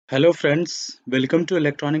Hello friends, welcome to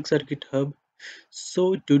Electronic Circuit Hub.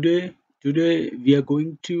 So today we are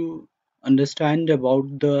going to understand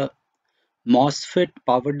about the MOSFET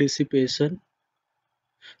power dissipation,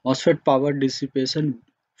 MOSFET power dissipation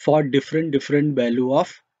for different value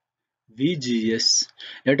of VGS.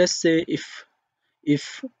 Let us say if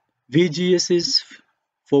VGS is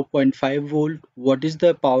 4.5 volt, what is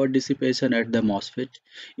the power dissipation at the MOSFET?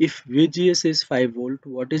 If VGS is 5 volt,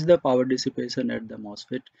 what is the power dissipation at the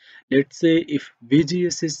MOSFET? Let's say if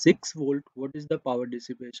VGS is 6 volt, what is the power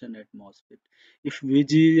dissipation at MOSFET? If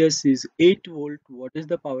VGS is 8 volt, what is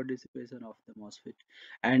the power dissipation of the MOSFET?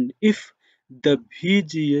 And if the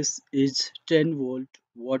VGS is 10 volt,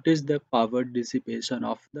 what is the power dissipation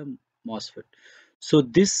of the MOSFET? So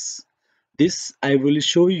this I will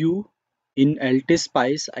show you in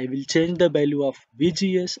LTSpice. I will change the value of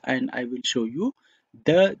VGS and I will show you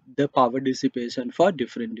the power dissipation for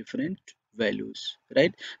different values,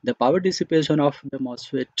 right? The power dissipation of the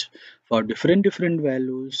MOSFET for different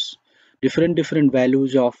values, different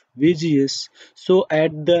values of VGS. So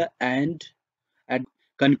at the end, at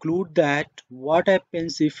conclude that what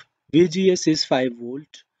happens if VGS is 5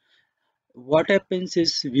 volt, what happens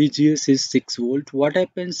is VGS is 6 volt, what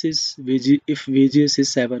happens is if VGS is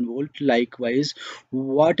 7 volt. Likewise,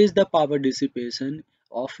 what is the power dissipation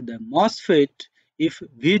of the MOSFET if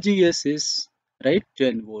VGS is, right,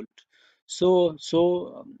 10 volt?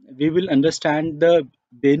 We will understand the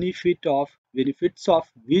benefits of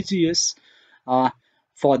VGS uh,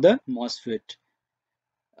 for the MOSFET.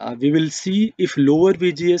 We will see if lower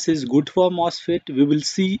VGS is good for MOSFET. We will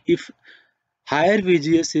see if higher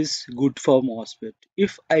VGS is good for MOSFET.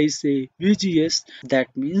 If I say VGS,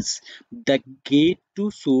 that means the gate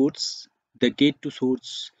to source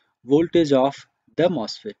voltage of the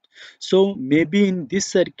MOSFET. So maybe in this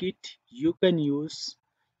circuit you can use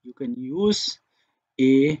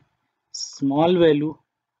a small value.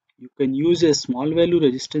 You can use a small value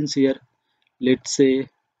resistance here. Let's say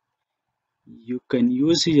you can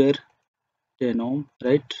use here 10 ohm,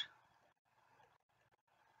 right?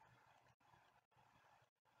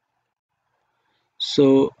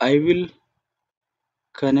 So I will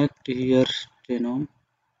connect here 10 ohm.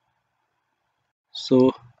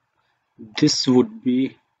 So this would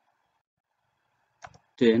be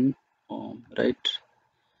 10 ohm, right?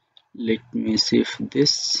 Let me save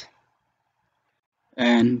this,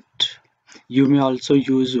 and you may also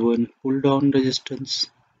use one pull down resistance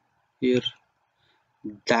here.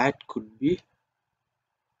 That could be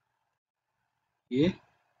a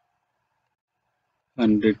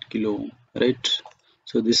 100 kilo ohm, right?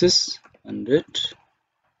 So this is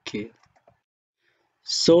 100k.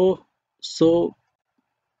 So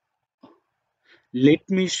let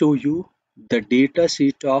me show you the data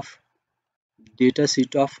sheet of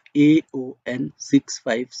AON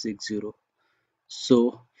 6560.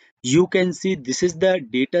 So you can see this is the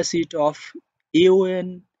data sheet of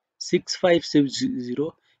AON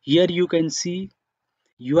 6560. Here you can see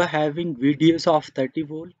you are having VDS of 30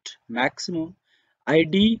 volt maximum.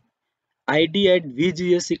 ID at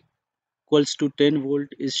VGS equals to 10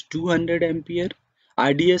 volt is 200 ampere.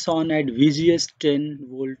 IDS on at VGS 10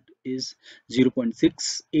 volt is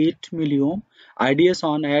 0.68 milliohm. IDS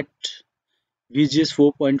on at VGS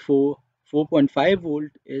 4.5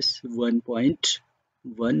 volt is 1.1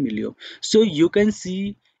 milliohm. So you can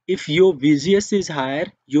see if your VGS is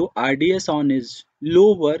higher, your RDS on is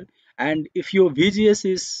lower, and if your VGS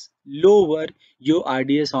is lower, your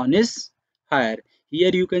RDS on is higher.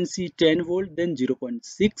 Here you can see 10 volt, then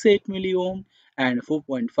 0.68 milliohm, and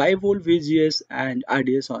 4.5 volt VGS, and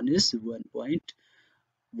RDS on is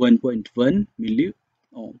 1.1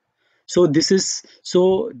 milliohm. So this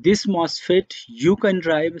MOSFET you can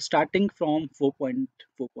drive starting from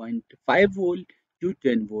 4.5 volt to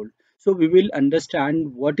 10 volt. So we will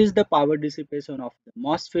understand what is the power dissipation of the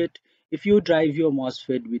MOSFET if you drive your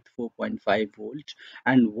MOSFET with 4.5 volt,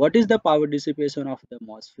 and what is the power dissipation of the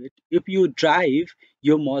MOSFET if you drive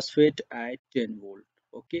your MOSFET at 10 volt.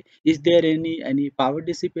 Okay, is there any power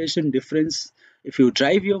dissipation difference if you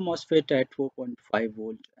drive your MOSFET at 4.5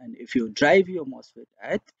 volt and if you drive your MOSFET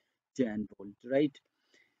at 10 volt, right?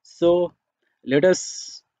 So let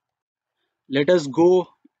us let us go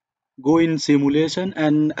in simulation,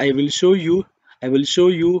 and I will show you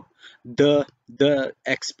the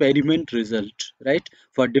experiment result, right?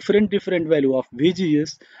 For different value of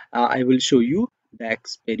VGS, I will show you the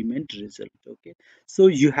experiment result. Okay, so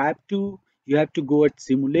you have to go at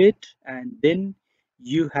simulate, and then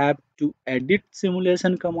you have to edit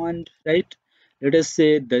simulation command, right? Let us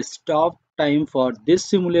say the stop time for this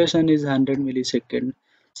simulation is 100 millisecond.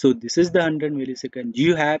 So this is the 100 millisecond.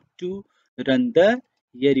 You have to run the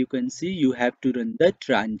here you can see you have to run the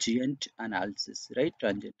transient analysis, right?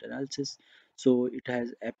 Transient analysis. So it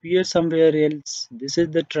has appeared somewhere else. This is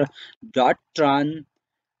the dot tran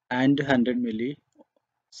and 100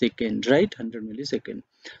 millisecond, right? 100 millisecond.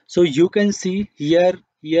 So you can see here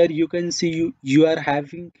you can see you are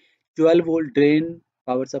having 12-volt drain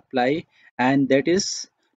power supply, and that is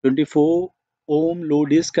 24 ohm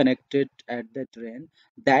load is connected at the drain.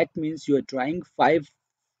 That means you are drawing 5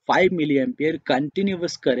 milliampere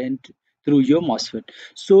continuous current through your MOSFET.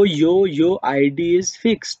 So your ID is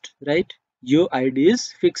fixed, right? Your ID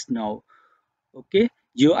is fixed now. Okay,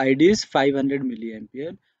 your ID is 500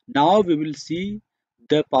 milliampere. Now we will see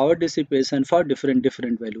the power dissipation for different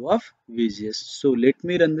value of VGS. So let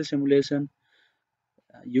me run the simulation.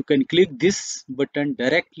 You can click this button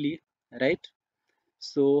directly, right?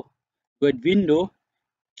 So go window,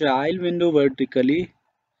 trial window vertically,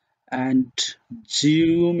 and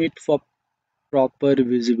zoom it for proper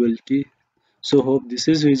visibility. So hope this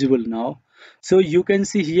is visible now. So you can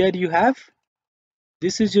see here you have,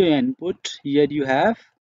 this is your input. Here you have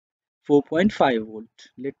 4.5 volt.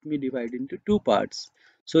 Let me divide into two parts.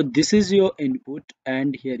 So this is your input,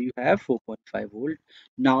 and here you have 4.5 volt.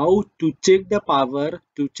 Now to check the power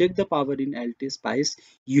in LTSpice,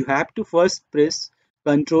 you have to first press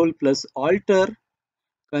Control plus Alter.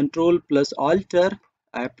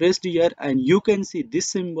 I pressed here, and you can see this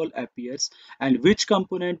symbol appears, and which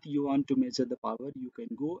component you want to measure the power, you can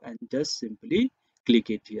go and just simply click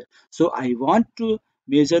it here. So I want to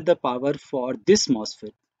measure the power for this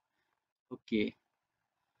MOSFET. Okay,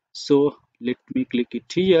 so let me click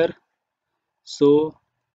it here. So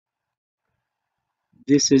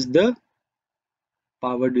this is the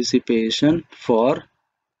power dissipation for,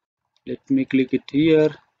 let me click it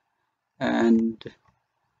here, and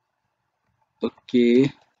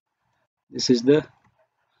okay, this is the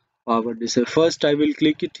power dissipation. First I will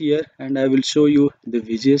click it here, and I will show you the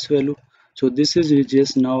VGS value. So this is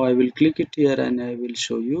VGS. Now I will click it here, and I will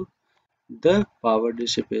show you the power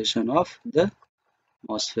dissipation of the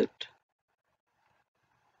MOSFET.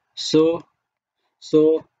 So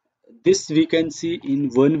this we can see in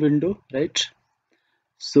one window, right?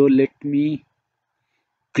 So let me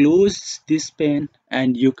close this pane,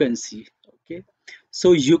 and you can see. Okay,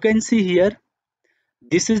 so you can see here,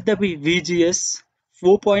 this is the VGS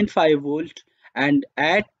 4.5 volt, and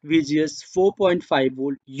at VGS 4.5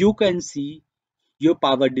 volt you can see your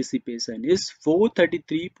power dissipation is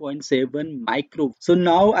 433.7 micro. So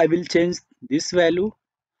now I will change this value.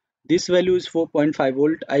 This value is 4.5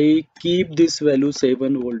 volt. I keep this value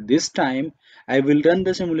 7 volt this time. I will run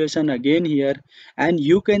the simulation again here, and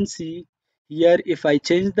you can see here, if I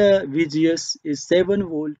change the VGS is 7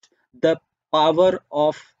 volt, the power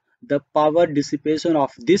of the power dissipation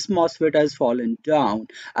of this MOSFET has fallen down.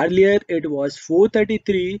 Earlier it was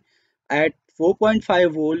 433 at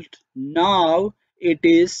 4.5 volt. Now it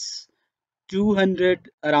is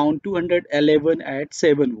 200, around 211 at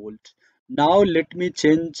 7 volt. Now let me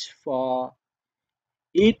change for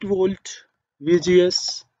 8 volt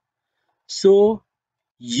VGS. So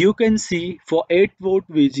you can see for 8 volt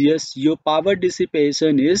VGS your power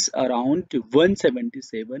dissipation is around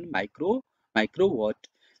 177 microwatt.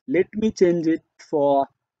 Let me change it for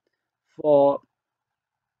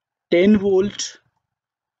 10 volt,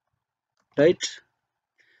 right?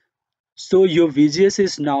 So your VGS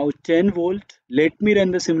is now 10 volt. Let me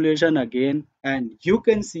run the simulation again, and you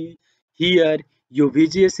can see here your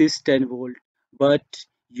VGS is 10 volt, but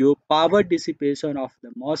your power dissipation of the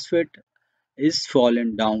MOSFET is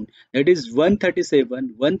fallen down. That is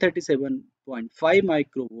 137.5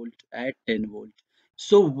 microvolt at 10 volt.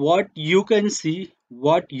 So what you can see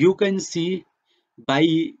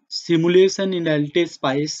by simulation in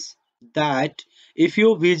LTSpice, that if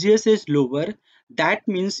your VGS is lower, that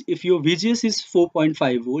means if your VGS is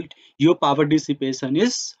 4.5 volt, your power dissipation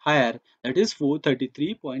is higher, that is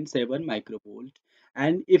 433.7 microvolt.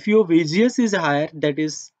 And if your VGS is higher, that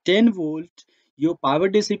is 10 volt, your power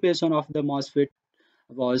dissipation of the MOSFET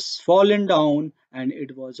was fallen down, and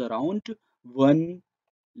it was around 1.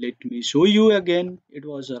 Let me show you again. It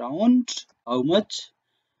was around how much?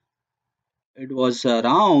 It was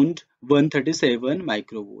around 137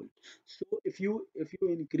 microvolt. So if you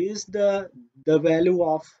increase the value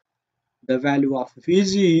of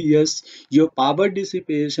VGS, your power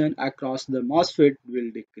dissipation across the MOSFET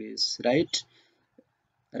will decrease, right?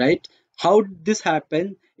 How this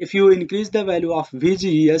happen? If you increase the value of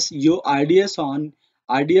VGS, your RDS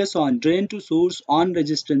on drain to source on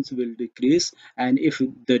resistance will decrease, and if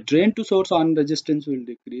the drain to source on resistance will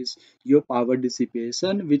decrease, your power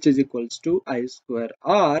dissipation, which is equals to I square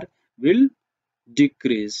R, will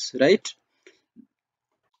decrease, right?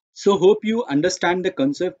 So hope you understand the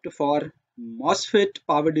concept for MOSFET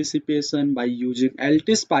power dissipation by using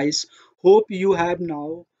LTSpice. Hope you have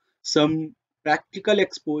now some practical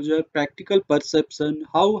exposure, practical perception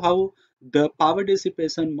how the power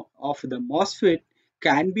dissipation of the MOSFET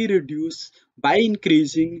can be reduced by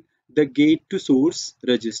increasing the gate to source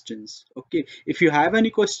resistance. Okay, if you have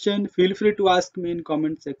any question, feel free to ask me in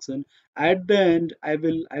comment section. At the end, I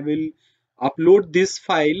will upload this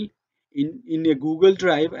file in a Google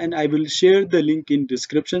Drive, and I will share the link in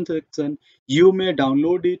description section. You may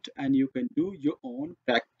download it and you can do your own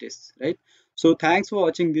practice, right? So thanks for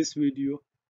watching this video.